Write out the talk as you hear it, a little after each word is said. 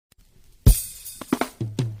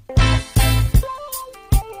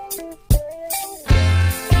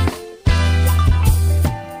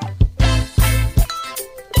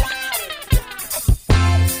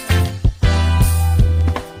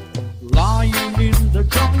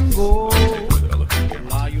Congo.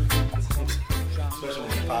 Especially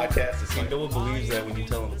when the podcast, it's like no one believes that when you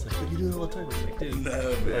tell them. It's like, but you do it all the time. It's like, dude,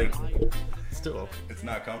 no, man. like, still, It's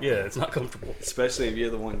not comfortable. yeah, it's not comfortable. Especially if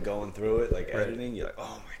you're the one going through it, like editing, you're like,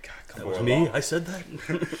 oh my god, come That was on. me. I said that.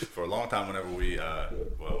 For a long time, whenever we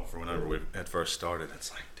had first started,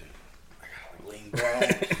 it's like, dude, I gotta lean down.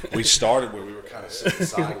 We started where we were kind of sitting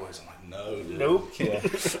sideways. I'm like, no, dude. Nope. Yeah.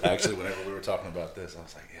 Actually, whenever we were would talking about this, I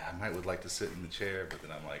was like, yeah, I would like to sit in the chair, but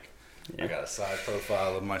then I'm like, I got a side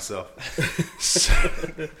profile of myself. So,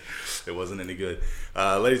 it wasn't any good.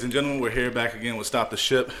 Ladies and gentlemen, we're here back again with Stop the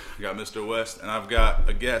Ship. We got Mr. West, and I've got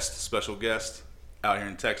a guest, special guest out here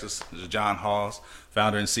in Texas. This is Jon Haws,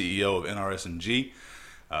 founder and CEO of NRSNG.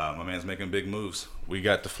 My man's making big moves. We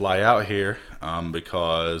got to fly out here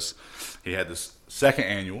because he had this second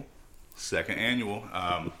annual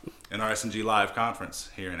NRSNG Live conference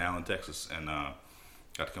here in Allen, Texas, and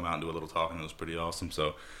got to come out and do a little talking. It was pretty awesome.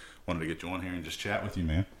 So wanted to get you on here and just chat with you,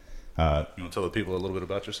 man. You want to tell the people a little bit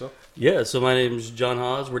about yourself? Yeah, so my name's Jon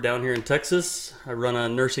Haws. We're down here in Texas. I run a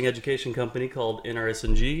nursing education company called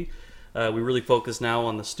NRSNG. We really focus now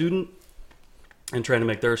on the student and trying to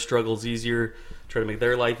make their struggles easier, try to make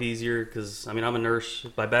their life easier, because, I mean, I'm a nurse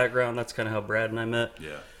by background. That's kind of how Brad and I met.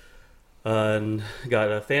 Yeah. And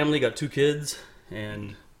got a family, got 2 kids,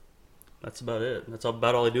 and that's about it. That's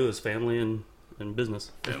about all I do is family and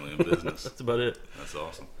business. Family and business. That's about it. That's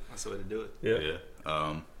awesome. That's the way to do it.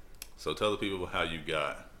 Yeah. So tell the people how you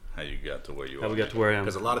got to where you are. How we got to where I am.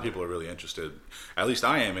 Because a lot of people are really interested. At least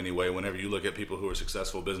I am anyway. Whenever you look at people who are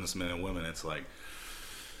successful businessmen and women, it's like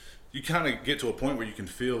you kind of get to a point where you can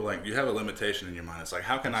feel like you have a limitation in your mind. It's like,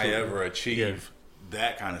 how can I ever achieve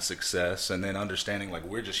that kind of success? And then understanding like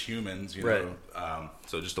we're just humans, you know.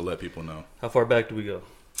 So just to let people know. How far back do we go?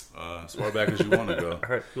 As far back as you want to go. All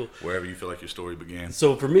right, cool. Wherever you feel like your story began.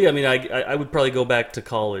 So for me, I mean, I would probably go back to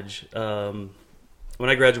college. When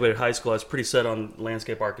I graduated high school, I was pretty set on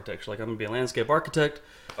landscape architecture. Like, I'm going to be a landscape architect.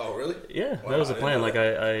 Oh, really? Yeah, Wow, that was the I plan. didn't Like,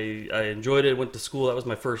 know I enjoyed it, went to school. That was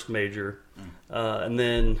my first major. And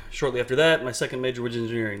then shortly after that, my second major was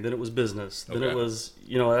engineering. Then it was business. Then it was,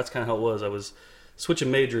 that's kind of how it was. I was switching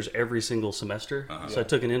majors every single semester. So I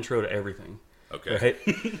took an intro to everything. Okay.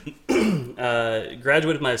 Right?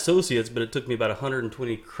 Graduated my associates, but it took me about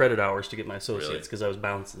 120 credit hours to get my associates because I was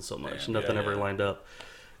bouncing so much. Nothing ever lined up.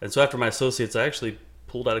 And so after my associates, I actually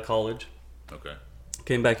pulled out of college. Okay.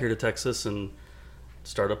 Came back here to Texas and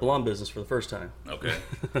started up a lawn business for the first time. Okay.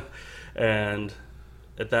 And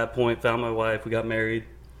at that point, found my wife. We got married.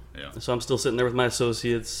 Yeah. So I'm still sitting there with my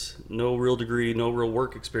associates. No real degree, no real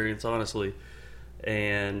work experience, honestly.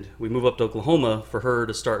 And we move up to Oklahoma for her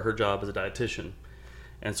to start her job as a dietitian.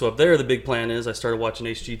 And so up there, the big plan is I started watching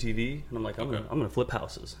HGTV, and I'm like, I'm gonna flip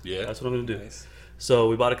houses. Yeah. That's what I'm gonna do. Nice. So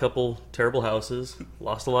we bought a couple terrible houses,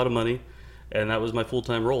 lost a lot of money, and that was my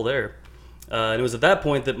full-time role there. And it was at that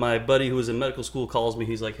point that my buddy who was in medical school calls me.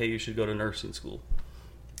 He's like, hey, you should go to nursing school.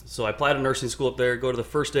 So I applied to nursing school up there, go to the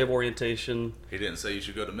first day of orientation. He didn't say you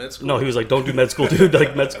should go to med school? No, he was like, don't do med school, dude.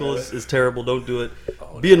 Like, med school is terrible. Don't do it.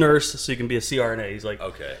 Be a nurse so you can be a CRNA. He's like,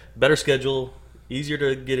 Okay. better schedule, easier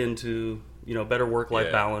to get into, better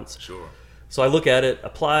work-life balance. Sure. So I look at it,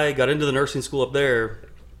 apply, got into the nursing school up there,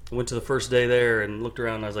 went to the first day there and looked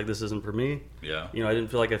around and I was like, this isn't for me. Yeah. I didn't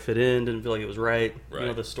feel like I fit in, didn't feel like it was right.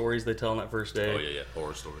 Right. The stories they tell on that first day. Oh, yeah.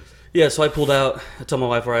 Horror stories. Yeah, so I pulled out. I told my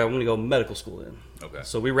wife, all right, I'm going to go medical school then. Okay.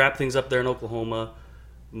 So we wrapped things up there in Oklahoma,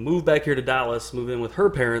 moved back here to Dallas, moved in with her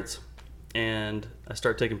parents, and I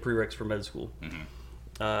started taking prereqs for med school. Mm-hmm.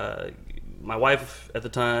 My wife at the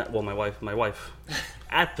time, well, my wife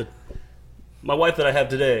that I have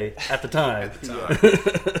today at the time,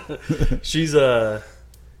 she's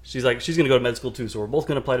like, she's going to go to med school too. So we're both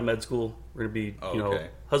going to apply to med school. We're going to be,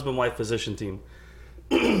 husband, wife, physician team.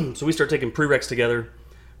 So we start taking prereqs together,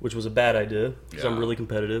 which was a bad idea because I'm really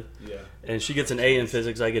competitive. Yeah. And she gets an A in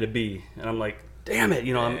physics, I get a B. And I'm like, damn it,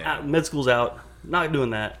 I'm out, med school's out, not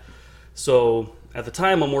doing that. So at the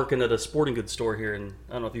time, I'm working at a sporting goods store here, and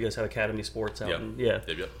I don't know if you guys have Academy Sports out. Yep.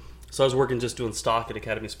 So I was working just doing stock at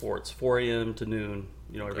Academy Sports, 4 a.m. to noon,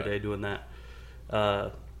 every day doing that.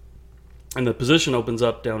 And the position opens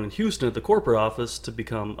up down in Houston at the corporate office to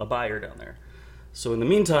become a buyer down there. So in the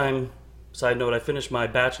meantime, side note, I finished my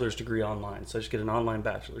bachelor's degree online. So I just get an online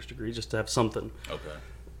bachelor's degree just to have something. Okay.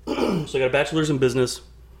 So I got a bachelor's in business,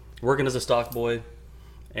 working as a stock boy,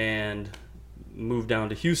 and moved down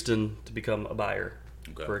to Houston to become a buyer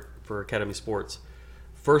for Academy Sports.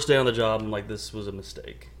 First day on the job, I'm like, this was a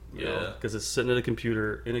mistake. Because it's sitting at a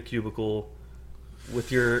computer in a cubicle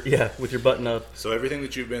with your button up. So everything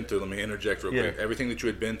that you've been through, let me interject real quick. Everything that you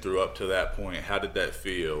had been through up to that point, how did that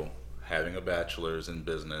feel? having a bachelor's in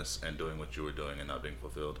business and doing what you were doing and not being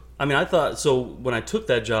fulfilled? I mean, I thought, so when I took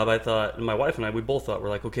that job, I thought, and my wife and I, we both thought, we're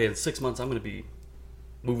like, okay, in 6 months, I'm going to be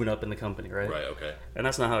moving up in the company, right? Right, okay. And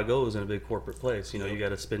that's not how it goes in a big corporate place. You know, you got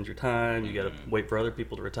to spend your time, you got to wait for other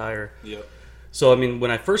people to retire. Yep. So, I mean,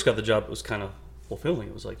 when I first got the job, it was kind of fulfilling.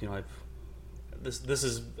 It was like, you know,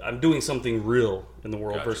 I'm doing something real in the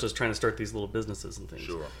world versus trying to start these little businesses and things.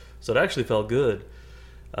 Sure. So it actually felt good.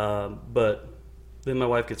 But then my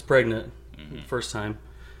wife gets pregnant the first time,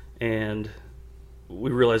 and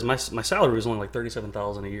we realized my salary was only like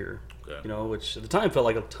 $37,000 a year. Okay. You know, which at the time felt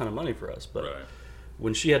like a ton of money for us. But Right.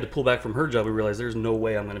 when she had to pull back from her job, we realized there's no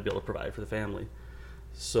way I'm going to be able to provide for the family.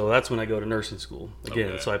 So that's when I go to nursing school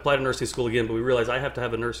again. Okay. So I applied to nursing school again, but we realized I have to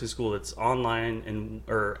have a nursing school that's online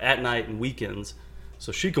or at night and weekends,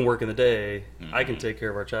 so she can work in the day. I can take care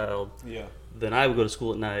of our child. Yeah. Then I would go to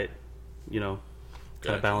school at night. You know,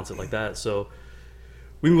 kind of Gotcha. balance it like that. So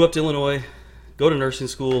we moved up to Illinois, go to nursing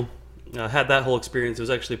school. Had that whole experience. It was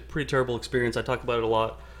actually a pretty terrible experience. I talk about it a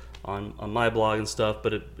lot on my blog and stuff,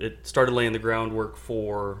 but it started laying the groundwork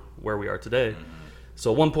for where we are today.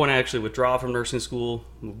 So at one point I actually withdraw from nursing school,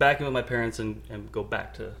 move back in with my parents, and go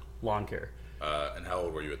back to lawn care. And how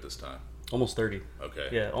old were you at this time? Almost 30. Okay.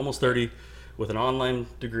 Yeah, almost 30 with an online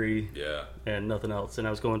degree Yeah. and nothing else. And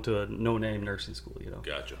I was going to a no-name nursing school, you know.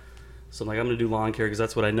 Gotcha. So I'm like, I'm going to do lawn care because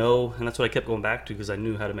that's what I know, and that's what I kept going back to because I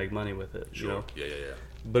knew how to make money with it. Sure. You know? Yeah.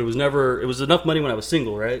 But it was enough money when I was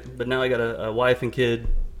single, right? But now I got a wife and kid,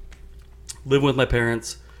 living with my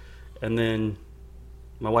parents, and then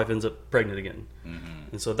my wife ends up pregnant again.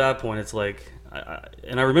 And so at that point, it's like,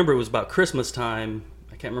 and I remember it was about Christmas time.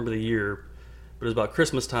 I can't remember the year, but it was about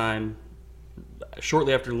Christmas time.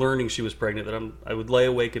 Shortly after learning she was pregnant, that I would lay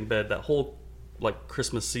awake in bed that whole like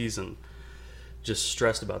Christmas season, just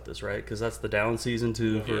stressed about this, right? Because that's the down season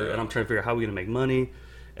too, and I'm trying to figure out how we're gonna make money,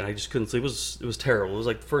 and I just couldn't sleep. It was terrible. It was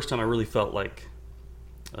like the first time I really felt like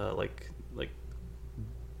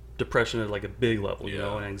depression at like a big level, you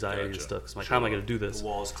know, and anxiety and stuff. 'Cause I'm like, how am I going to do this? The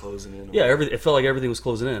walls closing in. Yeah, it felt like everything was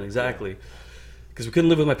closing in, exactly. Because we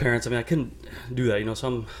couldn't live with my parents. I mean, I couldn't do that, you know. So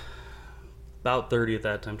I'm about 30 at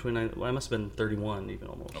that time, 29. Well, I must have been 31 even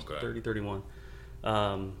almost. Okay. 30, 31.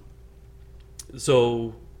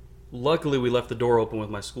 So luckily we left the door open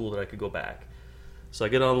with my school that I could go back. So I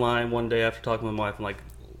get online one day after talking with my wife. I'm like,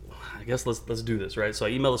 I guess let's do this, right? So I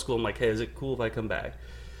email the school. I'm like, hey, is it cool if I come back?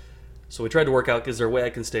 So we tried to work out, is there a way I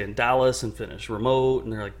can stay in Dallas and finish remote?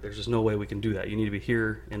 And they're like, there's just no way we can do that. You need to be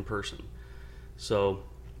here in person. So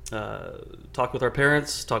talk with our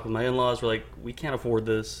parents, talk with my in-laws. We're like, we can't afford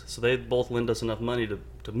this. So they both lend us enough money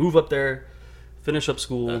to move up there, finish up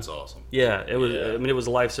school. That's awesome. Yeah, it was. I mean, it was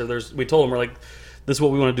a lifesaver. We told them, we're like, this is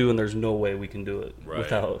what we want to do, and there's no way we can do it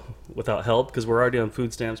without help, because we're already on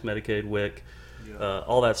food stamps, Medicaid, WIC,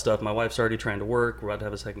 all that stuff. My wife's already trying to work. We're about to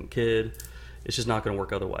have a second kid. It's just not going to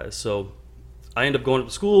work otherwise. So I end up going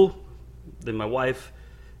to school. Then my wife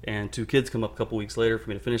and 2 kids come up a couple weeks later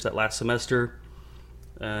for me to finish that last semester.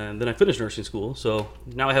 And then I finished nursing school. So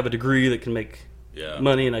now I have a degree that can make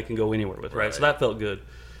money and I can go anywhere with, right? So that felt good.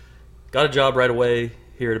 Got a job right away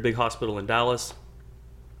here at a big hospital in Dallas.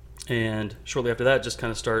 And shortly after that, just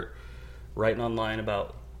kind of start writing online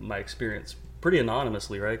about my experience. Pretty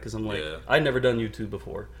anonymously, right? Because I'm like, I'd never done YouTube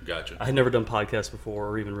before. Gotcha. I'd never done podcasts before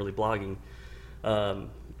or even really blogging.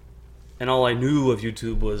 And all I knew of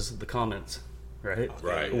YouTube was the comments, right?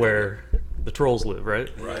 Right. Where the trolls live, right?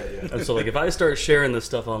 Right. And so, like, if I start sharing this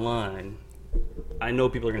stuff online, I know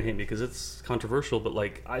people are going to hate me because it's controversial, but,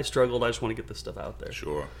 like, I struggled. I just want to get this stuff out there.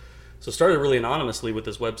 Sure. So it started really anonymously with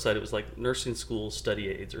this website. It was like nursing school study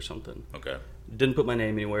aids or something. Okay. Didn't put my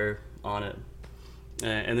name anywhere on it.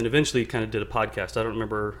 And then eventually kind of did a podcast. I don't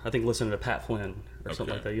remember. I think listening to Pat Flynn or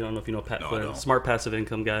something like that. You don't know if you know Pat Flynn. Smart passive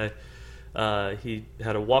income guy. He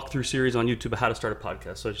had a walkthrough series on YouTube of how to start a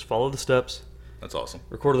podcast. So I just followed the steps. That's awesome.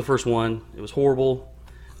 Recorded the first one. It was horrible.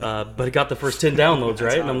 But it got the first 10 downloads,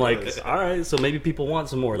 right? And I'm like, all right, so maybe people want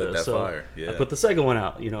some more of this. So fire. Yeah. I put the second one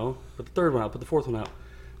out, you know, put the third one out, put the fourth one out.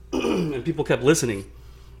 And people kept listening.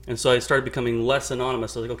 And so I started becoming less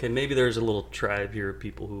anonymous. I was like, okay, maybe there's a little tribe here of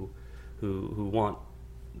people who want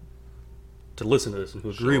to listen to this and who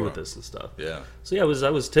agree with this and stuff. Yeah. So yeah, I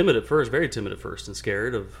was timid at first, very timid at first, and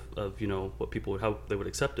scared of you know what people how they would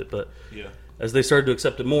accept it. But as they started to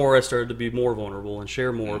accept it more, I started to be more vulnerable and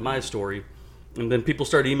share more of my story. And then people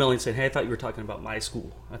started emailing saying, "Hey, I thought you were talking about my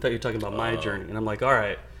school. I thought you were talking about my journey." And I'm like, "All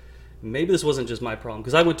right, maybe this wasn't just my problem,"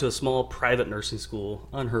 because I went to a small private nursing school,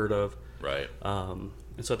 unheard of. Right.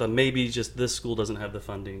 And so I thought maybe just this school doesn't have the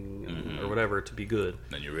funding or whatever to be good.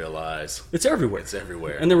 Then you realize it's everywhere. It's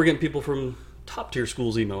everywhere. And then we're getting people from top tier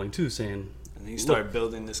schools emailing too, saying, And you start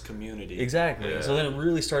building this community. Exactly. Yeah. So then it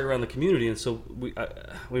really started around the community, and so we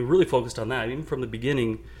really focused on that. Even from the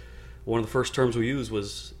beginning, one of the first terms we used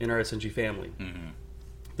was NRSNG family. Mm-hmm.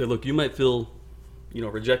 That, look, you might feel,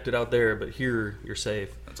 rejected out there, but here you're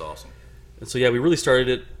safe. That's awesome. And so, yeah, we really started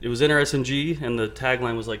it. It was NRSNG, and the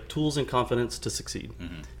tagline was like tools and confidence to succeed.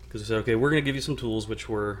 Because we said, okay, we're going to give you some tools, which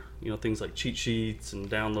were, things like cheat sheets and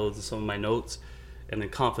downloads and some of my notes. And then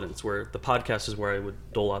confidence, where the podcast is where I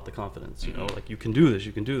would dole out the confidence. Like, you can do this,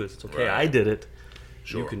 you can do this. It's okay, Right. I did it.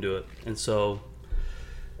 Sure. You can do it. And so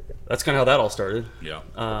that's kind of how that all started. Yeah.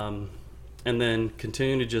 And then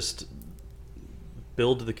continuing to just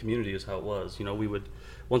build the community is how it was. We would,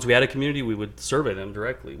 once we had a community, we would survey them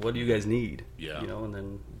directly. What do you guys need? Yeah. And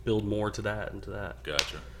then build more to that and to that.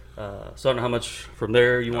 Gotcha. So I don't know how much from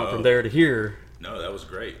there you want from there to here. No, that was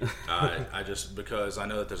great. I just, because I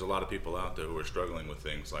know that there's a lot of people out there who are struggling with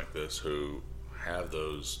things like this, who have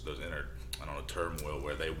those inner, turmoil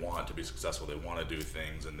where they want to be successful, they want to do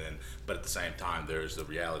things, but at the same time, there's the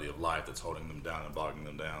reality of life that's holding them down and bogging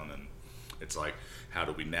them down, and it's like, how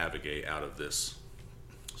do we navigate out of this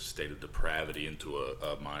state of depravity into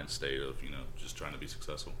a mind state of, just trying to be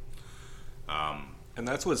successful? And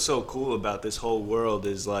that's what's so cool about this whole world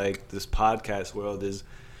is, like, this podcast world is,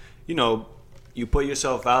 you put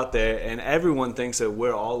yourself out there and everyone thinks that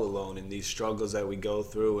we're all alone in these struggles that we go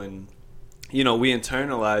through, and we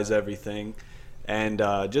internalize everything, and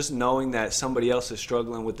just knowing that somebody else is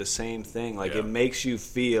struggling with the same thing, like, it makes you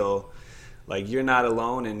feel like you're not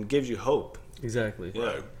alone and gives you hope. Exactly. Yeah.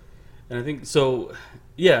 Right. And I think so.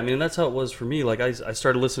 Yeah, I mean, that's how it was for me. Like, I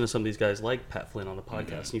started listening to some of these guys like Pat Flynn on the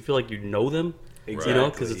podcast, and you feel like you know them, Exactly,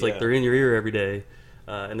 because it's like they're in your ear every day,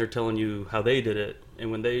 and they're telling you how they did it.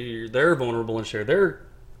 And when they're vulnerable and share their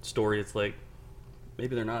story, it's like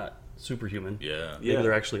maybe they're not superhuman. Yeah. Maybe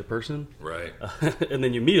they're actually a person. Right. And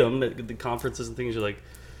then you meet them at the conferences and things. You're like,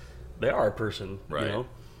 they are a person. Right.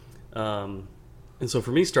 And so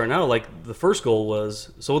for me, starting out, like, the first goal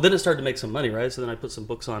was, so then it started to make some money, right? So then I put some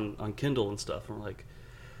books on Kindle and stuff, and we're like,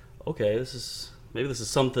 okay, maybe this is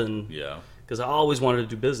something. Yeah. Because I always wanted to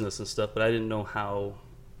do business and stuff, but I didn't know how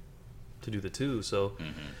to do the two. So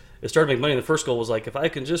it started to make money. And the first goal was like, if I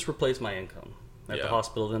can just replace my income at the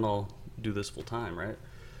hospital, then I'll do this full time, right?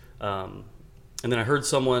 And then I heard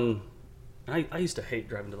someone. I used to hate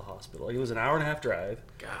driving to the hospital. Like, it was an hour and a half drive.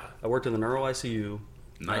 God. I worked in the neuro ICU.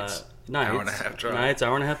 Nights. Nights. Hour and a half drive. Nights,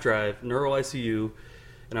 hour and a half drive, neuro ICU,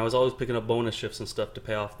 and I was always picking up bonus shifts and stuff to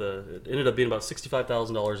pay off it ended up being about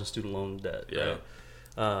 $65,000 in student loan debt. Yeah.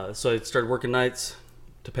 Right? So I started working nights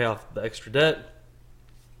to pay off the extra debt,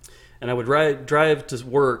 and I would drive to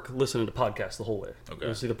work listening to podcasts the whole way.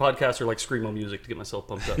 Okay. So the podcasts are like screamo music to get myself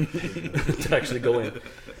pumped up to actually go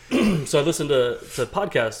in. So I listened to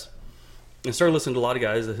podcasts and started listening to a lot of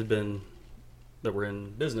guys that were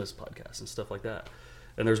in business podcasts and stuff like that.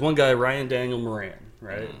 And there's one guy, Ryan Daniel Moran,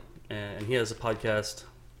 right? And he has a podcast.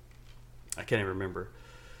 I can't even remember.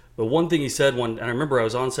 But one thing he said, and I remember I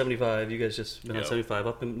was on 75. You guys just been on 75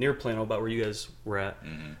 up near Plano, about where you guys were at.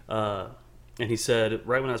 And he said,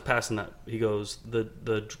 right when I was passing that, he goes,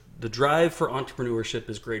 the drive for entrepreneurship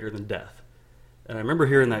is greater than death. And I remember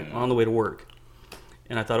hearing that on the way to work.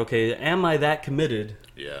 And I thought, okay, am I that committed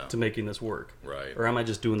to making this work? Right. Or am I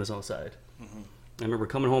just doing this on the side? I remember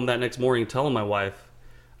coming home that next morning and telling my wife,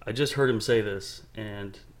 I just heard him say this,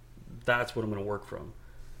 and that's what I'm going to work from.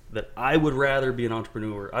 That I would rather be an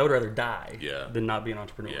entrepreneur. I would rather die than not be an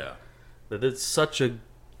entrepreneur. Yeah. That it's such a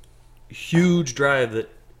huge drive that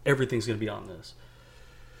everything's going to be on this.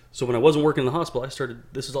 So when I wasn't working in the hospital,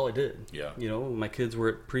 this is all I did. Yeah. When my kids were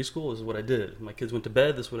at preschool, this is what I did. My kids went to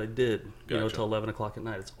bed, this is what I did. Gotcha. Till 11 o'clock at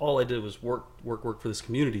night. It's all I did was work for this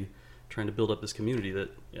community, trying to build up this community that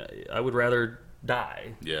I would rather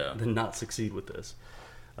die than not succeed with this.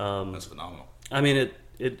 That's phenomenal. I mean,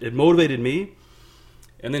 it motivated me.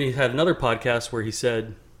 And then he had another podcast where he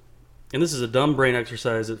said, and this is a dumb brain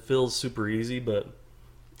exercise, it feels super easy, but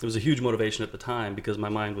it was a huge motivation at the time because my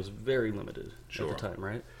mind was very limited at the time,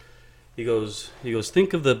 right? He goes,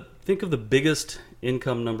 think of the biggest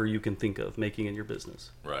income number you can think of making in your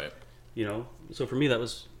business. Right. So for me that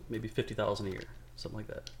was maybe $50,000 a year, something like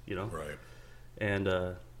that, Right. And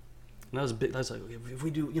that was big. That's like, if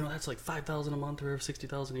we do, that's like $5,000 a month or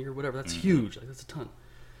 $60,000 a year, whatever. That's huge. Like, that's a ton.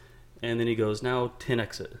 And then he goes, now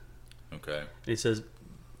 10x it. Okay. And he says,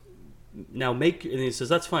 and he says,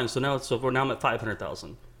 that's fine. So now I'm at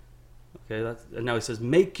 500,000. Okay. And now he says,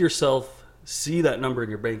 make yourself see that number in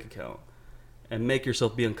your bank account and make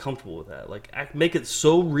yourself be uncomfortable with that. Like, make it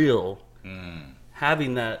so real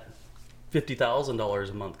having that $50,000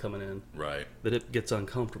 a month coming in, right, that it gets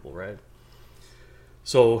uncomfortable, right?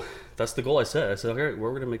 So that's the goal I set. I said, okay, we're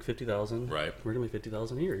going to make 50,000. Right. We're going to make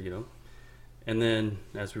 50,000 a year, And then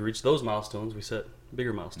as we reach those milestones, we set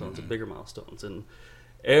bigger milestones and bigger milestones. And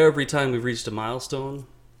every time we've reached a milestone,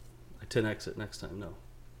 I 10x it next time. No.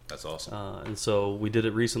 That's awesome. And so we did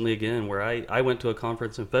it recently again, where I went to a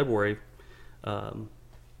conference in February,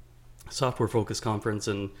 software-focused conference,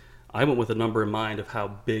 and I went with a number in mind of how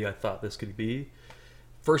big I thought this could be.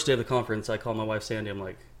 First day of the conference, I called my wife, Sandy. I'm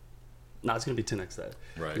like, no, it's going to be 10x that.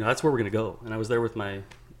 Right. That's where we're going to go. And I was there with my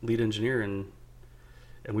lead engineer, and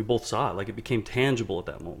we both saw it. Like, it became tangible at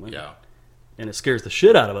that moment. Yeah. And it scares the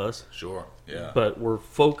shit out of us. Sure. Yeah. But we're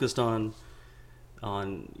focused on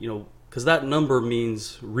because that number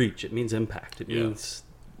means reach. It means impact. It means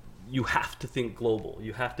you have to think global.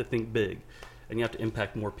 You have to think big. And you have to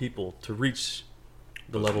impact more people to reach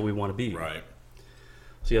the level we want to be. Right.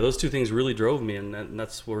 So those two things really drove me, and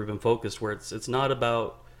that's where we've been focused. Where it's not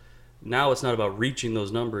about reaching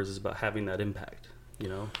those numbers; it's about having that impact.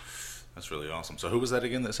 That's really awesome. So who was that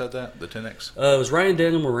again that said that? The 10x? It was Ryan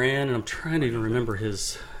Daniel Moran, and I'm trying to even remember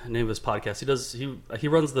his name of his podcast. He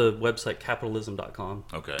runs the website capitalism.com.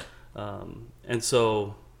 Okay. And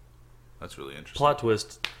so that's really interesting. Plot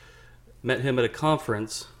twist: met him at a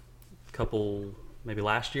conference, maybe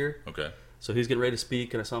last year. Okay. So he's getting ready to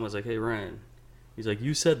speak, and I saw him. I was like, "Hey, Ryan." He's like,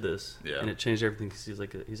 "You said this," and it changed everything.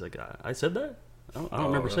 He's like, "I said that? I don't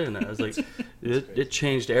remember saying that." I was like, "It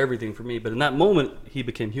changed everything for me." But in that moment, he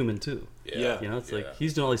became human too. Yeah. It's like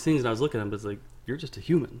he's doing all these things, and I was looking at him, but it's like, you're just a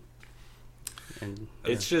human. And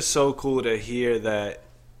it's just so cool to hear that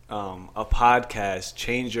a podcast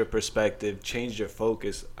changed your perspective, changed your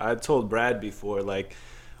focus. I told Brad before, like,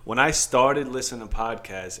 when I started listening to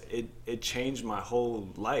podcasts, it changed my whole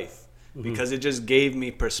life. Because it just gave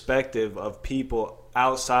me perspective of people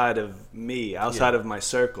outside of me, outside of my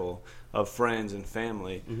circle of friends and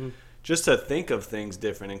family, just to think of things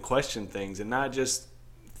different and question things and not just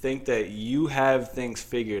think that you have things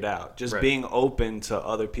figured out, just being open to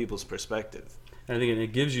other people's perspective. And I think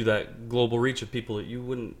it gives you that global reach of people that you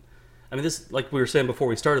wouldn't. I mean, this, like we were saying before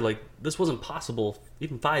we started, like, this wasn't possible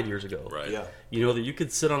even 5 years ago. Right. Yeah. That you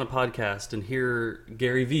could sit on a podcast and hear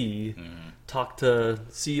Gary Vee talk to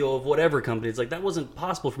CEO of whatever company. It's like, that wasn't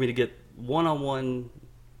possible for me to get one-on-one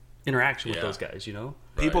interaction with those guys,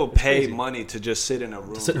 People pay money to just sit in a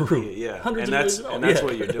room. Yeah. And that's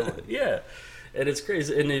what you're doing. Yeah. And it's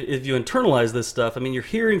crazy. And if you internalize this stuff, I mean, you're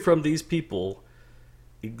hearing from these people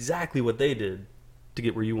exactly what they did to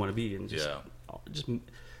get where you want to be. And just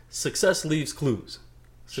success leaves clues.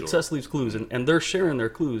 Success leaves clues, and they're sharing their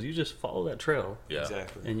clues. You just follow that trail. Yeah.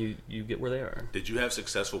 Exactly. And you get where they are. Did you have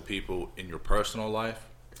successful people in your personal life?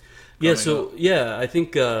 Yeah, so, I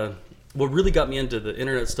think what really got me into the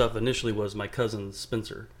internet stuff initially was my cousin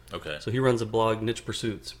Spencer. Okay. So he runs a blog, Niche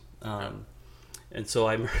Pursuits. And so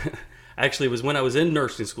actually, it was when I was in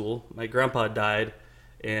nursing school. My grandpa died,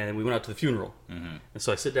 and we went out to the funeral. And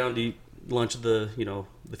so I sit down to eat lunch of the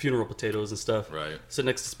funeral potatoes and stuff. Right. Sit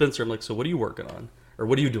next to Spencer. I'm like, "So what are you working on? Or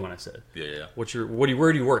what are you doing?" I said. Yeah. Where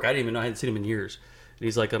do you work? I didn't even know. I hadn't seen him in years. And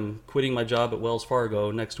he's like, "I'm quitting my job at Wells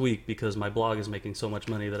Fargo next week because my blog is making so much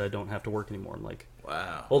money that I don't have to work anymore." I'm like,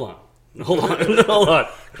 wow. Hold on.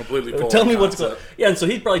 Completely. Tell me what's going on. Yeah, and so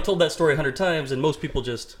he probably told that story 100 times, and most people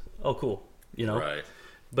just, oh, cool, Right.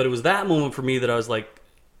 But it was that moment for me that I was like,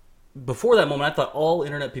 before that moment, I thought all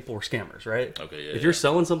internet people were scammers, right? Okay, yeah. If you're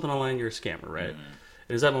selling something online, you're a scammer, right? And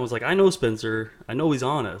as that moment was like, I know Spencer, I know he's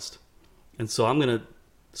honest, and so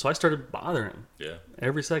so I started bothering him. Yeah.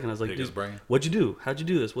 Every second, I was like, Pick his brain. What'd you do? How'd you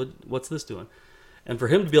do this? What's this doing? And for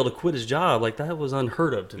him to be able to quit his job, like, that was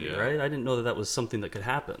unheard of to me, right? I didn't know that was something that could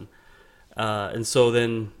happen. And so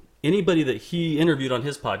then anybody that he interviewed on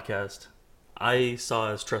his podcast, I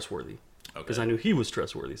saw as trustworthy. Because I knew he was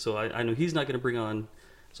trustworthy. So I knew he's not going to bring on.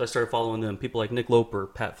 So I started following them. People like Nick Loper,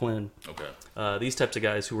 Pat Flynn. Okay. These types of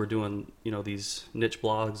guys who were doing, these niche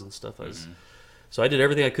blogs and stuff. So I did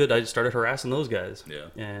everything I could. I just started harassing those guys. Yeah.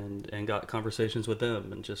 And got conversations with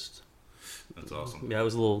them and just. That's awesome. Yeah, I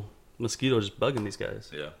was a little mosquito just bugging these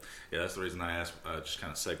guys. Yeah, that's the reason I asked, just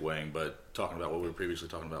kind of segueing, but talking about what we were previously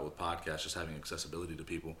talking about with podcasts, just having accessibility to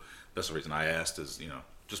people. That's the reason I asked is,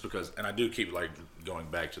 just because, and I do keep like going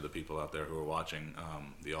back to the people out there who are watching,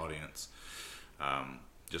 the audience,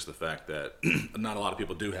 just the fact that not a lot of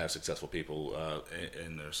people do have successful people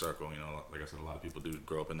in their circle. Like I said, a lot of people do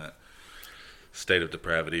grow up in that state of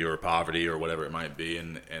depravity or poverty or whatever it might be,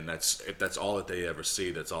 and if that's all that they ever see,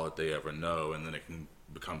 that's all that they ever know, and then it can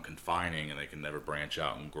become confining and they can never branch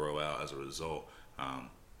out and grow out as a result.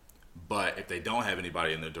 But if they don't have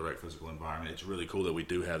anybody in their direct physical environment, it's really cool that we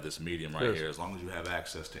do have this medium right here. As long as you have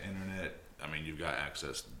access to internet, I mean, you've got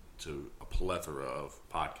access to a plethora of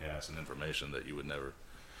podcasts and information that you would never.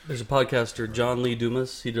 There's a podcaster, John Lee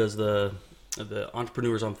Dumas. He does the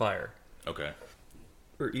Entrepreneurs on Fire. Okay.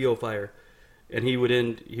 Or EO Fire, and he would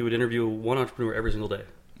interview one entrepreneur every single day.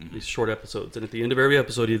 These short episodes, and at the end of every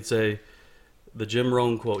episode, he'd say the Jim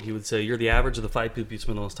Rohn quote. He would say, "You're the average of the 5 people you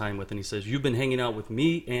spend the most time with," and he says, "You've been hanging out with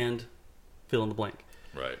me and fill in the blank."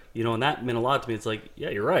 Right. You know, and that meant a lot to me. It's like, yeah,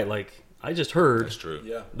 you're right. Like, I just heard That's true.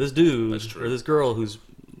 Yeah. this dude That's true. or this girl who's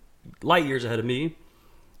light years ahead of me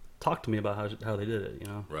talk to me about how they did it. You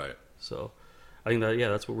know. Right. So, I think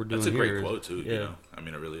that's what we're doing. That's a great here. quote too. Yeah. You know, I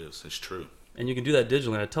mean, it really is. It's true. And you can do that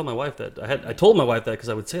digitally. I tell my wife that. I told my wife that because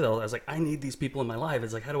I would say that. I was like, I need these people in my life.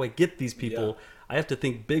 It's like, how do I get these people? Yeah. I have to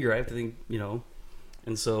think bigger. I have to think, you know.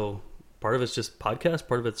 And so part of it's just podcast.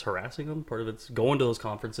 Part of it's harassing them. Part of it's going to those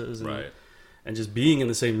conferences and just being in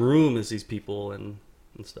the same room as these people and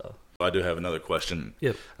stuff. I do have another question.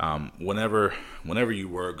 Yeah. Whenever you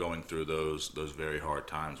were going through those very hard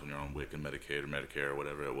times when you're on WIC and Medicaid or Medicare or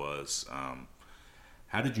whatever it was,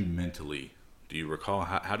 how did you mentally? Do you recall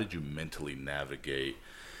how did you mentally navigate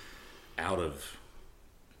out of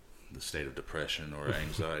the state of depression or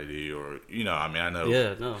anxiety or I mean I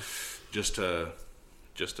know just to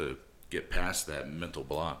get past that mental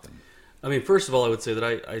block? I mean, first of all, I would say that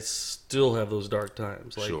I still have those dark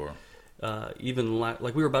times. Like, sure. Even like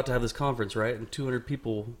we were about to have this conference, right? And 200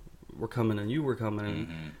 people were coming, and you were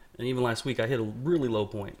coming, and even last week I hit a really low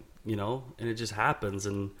point, and it just happens.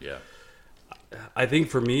 And yeah. I think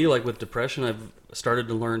for me, like with depression, I've started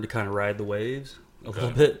to learn to kind of ride the waves a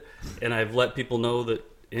little bit, and I've let people know that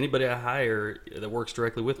anybody I hire that works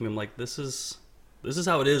directly with me, I'm like, this is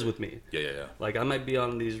how it is with me. Yeah. Like I might be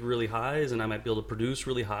on these really highs, and I might be able to produce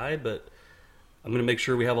really high, but I'm going to make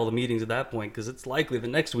sure we have all the meetings at that point because it's likely the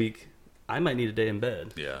next week I might need a day in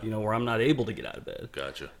bed. Yeah. Where I'm not able to get out of bed.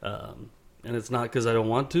 Gotcha. And it's not because I don't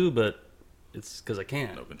want to, but it's because I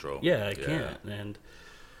can't. No control. Yeah, I can't. And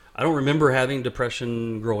I don't remember having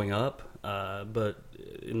depression growing up, but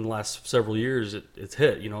in the last several years, it's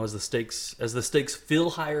hit. As the stakes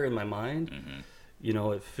feel higher in my mind,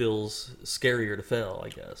 it feels scarier to fail. I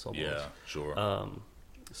guess almost. Yeah, sure.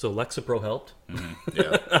 So Lexapro helped.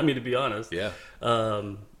 Yeah. I mean, to be honest. Yeah.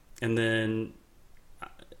 And then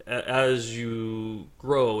as you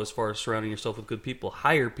grow, as far as surrounding yourself with good people,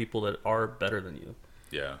 hire people that are better than you.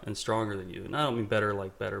 Yeah. And stronger than you. And I don't mean better,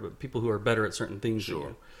 but people who are better at certain things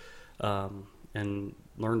Sure. than you. And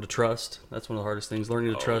learn to trust. That's one of the hardest things.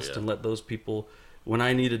 Learning to trust and let those people, when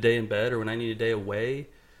I need a day in bed or when I need a day away,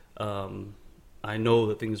 I know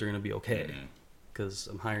that things are going to be okay because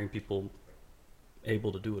I'm hiring people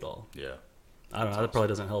able to do it all. Yeah. I don't know. That probably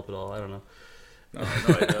doesn't help at all. I don't know. No,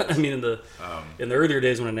 it does. I mean, in the earlier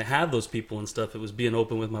days when I didn't have those people and stuff, it was being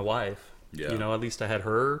open with my wife. Yeah. At least I had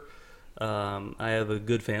her. I have a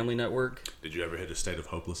good family network. Did you ever hit a state of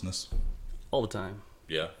hopelessness? All the time.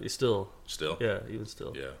 Yeah. Still. Yeah. Even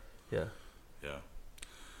still. Yeah. Yeah.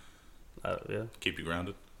 Keep you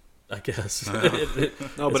grounded. I guess.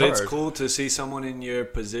 No, but it's hard. cool to see someone in your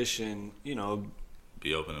position,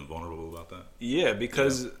 Be open and vulnerable about that. Yeah,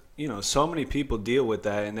 because so many people deal with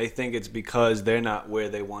that, and they think it's because they're not where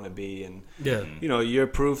they want to be, and you're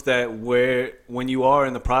proof that when you are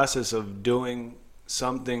in the process of doing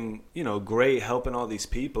something, great, helping all these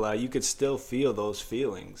people out, you could still feel those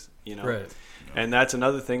feelings, Right. And that's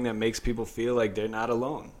another thing that makes people feel like they're not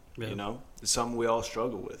alone. Yeah. It's something we all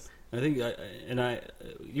struggle with. I think,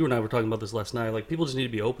 you and I were talking about this last night. Like, people just need to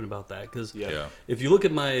be open about that because if you look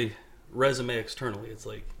at my resume externally, it's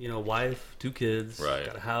like wife, 2 kids,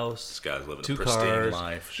 got a house, This guy's living 2 a pristine cars.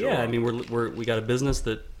 life. Sure. Yeah, I mean we got a business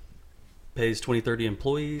that pays 20, 30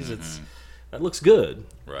 employees. That looks good,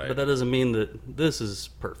 Right. But that doesn't mean that this is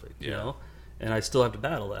perfect. And I still have to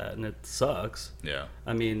battle that, and it sucks. Yeah.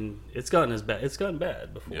 I mean, it's gotten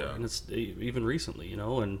bad before, Yeah. and it's even recently,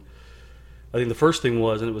 And I think the first thing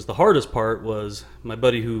was, and it was the hardest part, was my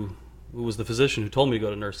buddy who was the physician who told me to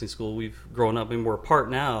go to nursing school. We've grown up, and we're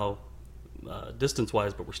apart now,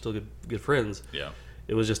 distance-wise, but we're still good friends. Yeah.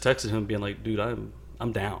 It was just texting him, being like, "Dude,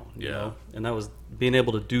 I'm down." Yeah. And that was being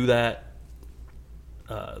able to do that.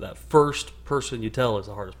 That first person you tell is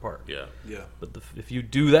the hardest part. Yeah. Yeah. But if you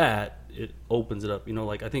do that, it opens it up.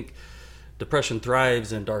 Like I think depression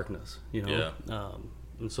thrives in darkness. Yeah.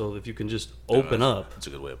 And so if you can just open up. That's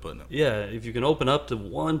a good way of putting it. Yeah. If you can open up to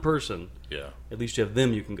one person. Yeah. At least you have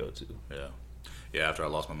them you can go to. Yeah. Yeah. After I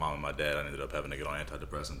lost my mom and my dad, I ended up having to get on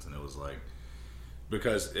antidepressants, and it was like,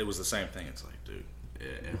 because it was the same thing. It's like, dude,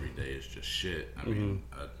 every day is just shit. I mean,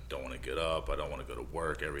 I don't want to get up. I don't want to go to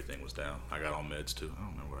work. Everything was down. I got on meds too. I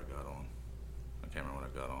don't remember what I got on. I can't remember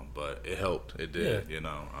what I got on, but it helped. It did,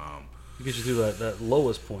 It gets you through that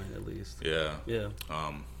lowest point at least. Yeah. Yeah.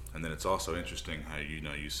 And then it's also interesting how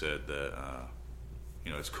you said that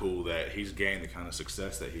it's cool that he's gained the kind of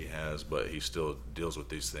success that he has, but he still deals with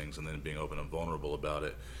these things and then being open and vulnerable about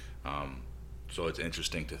it. So it's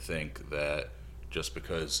interesting to think that just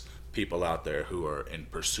because people out there who are in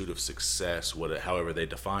pursuit of success, however they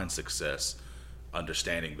define success,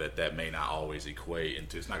 understanding that may not always equate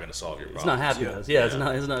into, it's not going to solve your problems. It's not happiness. Yeah.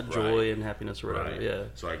 It's not joy and happiness or whatever. Right. Yeah.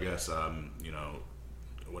 So I guess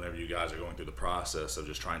whenever you guys are going through the process of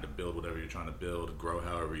just trying to build whatever you're trying to build, grow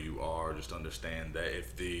however you are, just understand that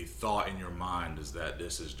if the thought in your mind is that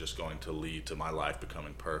this is just going to lead to my life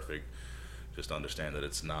becoming perfect, just understand that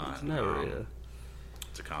it's not. It's never.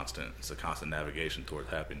 It's a constant navigation toward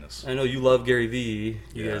happiness. I know you love Gary Vee.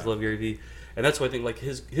 You guys love Gary Vee, and that's why I think like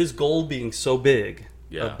his goal being so big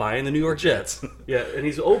of buying the New York Jets. Yeah, and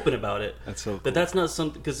he's open about it. That's so cool. But that's not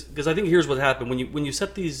something because I think here's what happened when you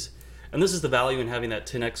set these, and this is the value in having that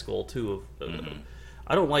 10x goal too.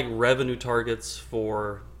 I don't like revenue targets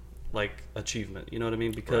for like achievement. You know what I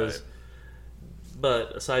mean? Because,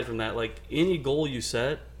 but aside from that, like any goal you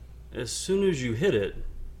set, as soon as you hit it,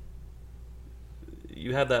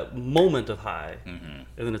 you have that moment of high, and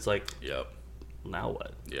then it's like, now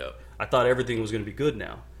what? I thought everything was going to be good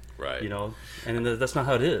now, right? And then that's not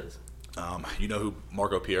how it is. You know who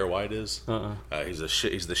Marco Pierre White is? He's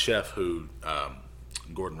the chef who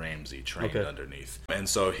Gordon Ramsay trained underneath, and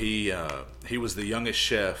so he was the youngest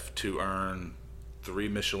chef to earn 3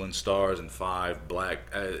 Michelin stars and 5 black.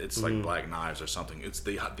 It's like black knives or something. It's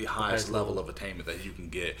the highest level of attainment that you can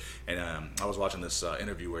get. And I was watching this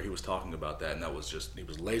interview where he was talking about that, and that was just, he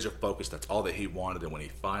was laser focused. That's all that he wanted. And when he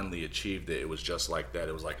finally achieved it, it was just like that.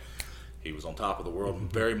 It was like he was on top of the world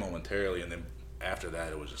very momentarily, and then after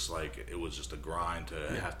that, it was just a grind to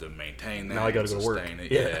have to maintain that. Now I got to go to work. And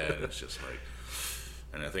it's just like,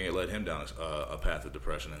 and I think it led him down a path of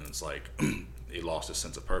depression. And it's like, he lost his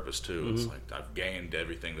sense of purpose too. It's like, I've gained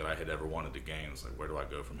everything that I had ever wanted to gain. It's like, where do I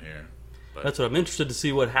go from here? But that's what I'm interested to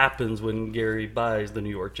see what happens when Gary buys the New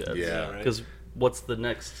York Jets. Yeah, because what's the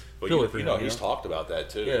next But filler for him? he's talked about that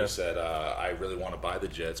too. Yeah. He said, I really want to buy the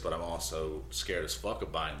Jets, but I'm also scared as fuck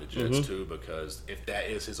of buying the Jets too, because if that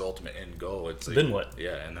is his ultimate end goal, it's like, then what?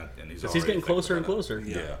 Yeah, and he's getting closer and closer.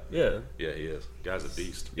 Yeah, he is. Guy's a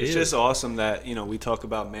beast. It's just awesome that we talk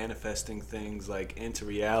about manifesting things like into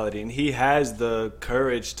reality, and he has the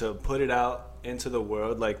courage to put it out into the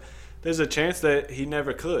world. Like, there's a chance that he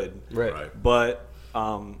never could, right? But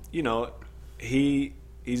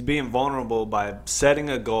he's being vulnerable by setting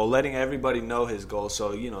a goal, letting everybody know his goal.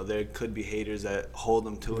 So there could be haters that hold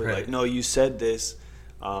him to it, like, no, you said this,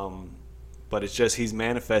 but it's just he's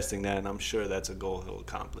manifesting that, and I'm sure that's a goal he'll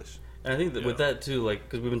accomplish. And I think that with that too, like,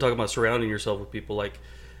 because we've been talking about surrounding yourself with people, like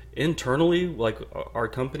internally, like our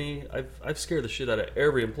company, I've scared the shit out of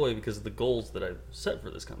every employee because of the goals that I've set for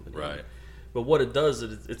this company. Right. But what it does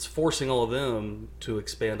is it's forcing all of them to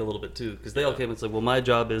expand a little bit too, because they all came and said, well, my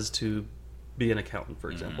job is to be an accountant,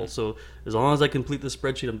 for example. So as long as I complete the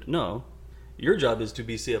spreadsheet, no, your job is to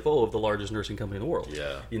be CFO of the largest nursing company in the world.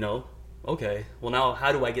 Yeah. Okay, well now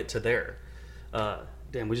how do I get to there?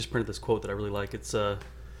 Damn, we just printed this quote that I really like. It's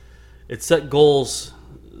set goals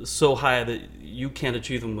so high that you can't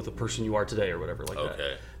achieve them with the person you are today or whatever like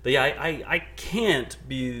that. But yeah, I can't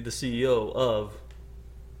be the CEO of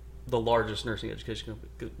the largest nursing education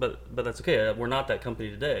company, but that's okay. We're not that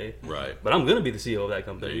company today. Right. But I'm going to be the CEO of that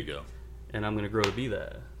company. There you go. And I'm going to grow to be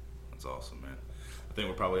that. That's awesome, man. I think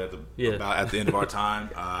we're probably about at the end of our time.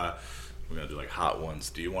 We're going to do like hot ones.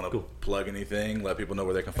 Do you want to plug anything? Let people know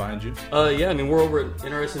where they can find you? Yeah, I mean, we're over at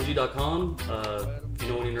NRSNG.com. If you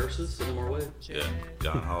know any nurses, send them our way. Yeah.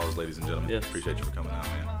 Jon Haws, ladies and gentlemen. Yes. Appreciate you for coming out,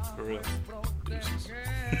 man. For real. Deuces.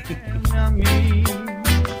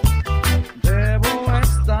 Debo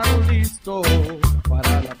estar listo.